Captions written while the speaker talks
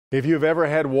If you've ever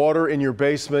had water in your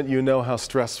basement, you know how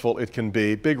stressful it can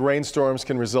be. Big rainstorms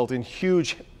can result in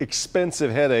huge, expensive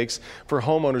headaches for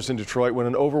homeowners in Detroit when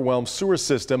an overwhelmed sewer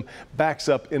system backs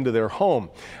up into their home.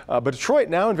 But Detroit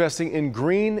now investing in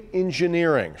green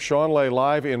engineering. Sean Lay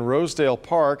live in Rosedale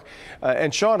Park.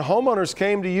 And Sean, homeowners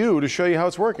came to you to show you how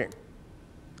it's working.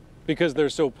 Because they're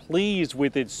so pleased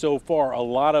with it so far. A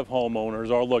lot of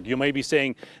homeowners are, look, you may be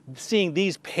seeing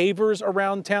these pavers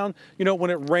around town. You know,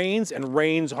 when it rains and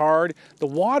rains hard, the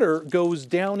water goes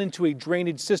down into a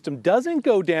drainage system, doesn't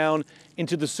go down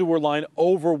into the sewer line,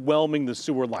 overwhelming the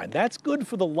sewer line. That's good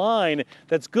for the line.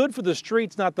 That's good for the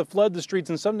streets, not to flood the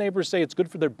streets. And some neighbors say it's good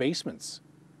for their basements.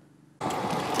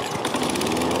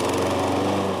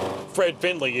 Fred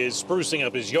Finley is sprucing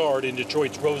up his yard in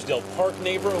Detroit's Rosedale Park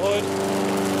neighborhood.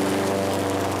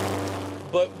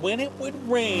 But when it would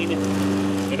rain,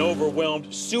 an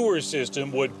overwhelmed sewer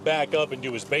system would back up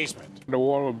into his basement. The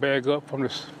water would back up from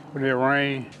the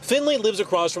rain. Finley lives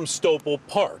across from Stopel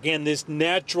Park, and this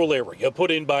natural area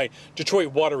put in by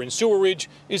Detroit Water and Sewerage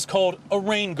is called a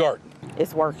rain garden.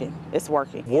 It's working. It's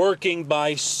working. Working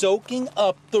by soaking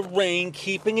up the rain,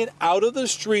 keeping it out of the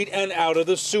street and out of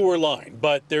the sewer line.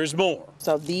 But there's more.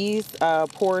 So these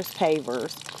porous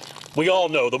pavers. We all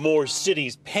know the more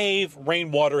cities pave,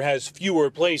 rainwater has fewer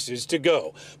places to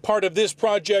go. Part of this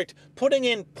project, putting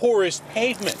in porous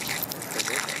pavement.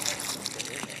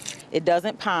 It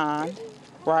doesn't pond,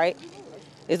 right?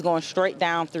 It's going straight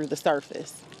down through the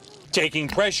surface. Taking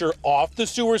pressure off the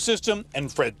sewer system, and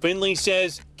Fred Finley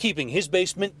says keeping his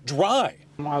basement dry.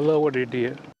 I love what they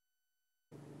did.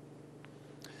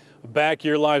 Back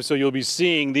here live, so you'll be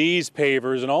seeing these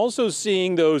pavers and also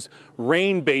seeing those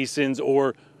rain basins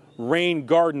or rain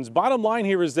gardens. Bottom line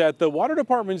here is that the water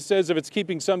department says if it's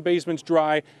keeping some basements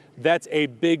dry, that's a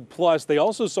big plus. They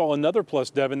also saw another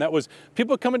plus, Devin, that was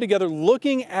people coming together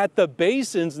looking at the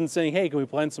basins and saying, hey, can we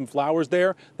plant some flowers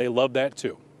there? They love that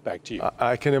too. Back to you.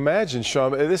 I can imagine,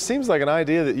 Sean. This seems like an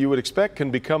idea that you would expect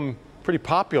can become pretty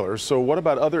popular. So what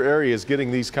about other areas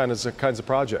getting these kinds of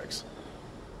projects?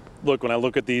 Look, when I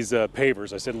look at these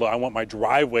pavers, I said, look, I want my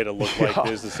driveway to look like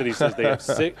this. The city says they have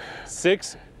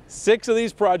six of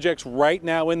these projects right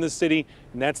now in the city,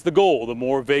 and that's the goal. The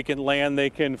more vacant land they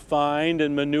can find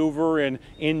and maneuver and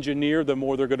engineer, the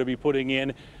more they're going to be putting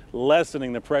in,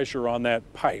 lessening the pressure on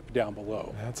that pipe down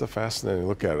below. That's a fascinating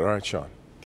look at it. All right, Sean.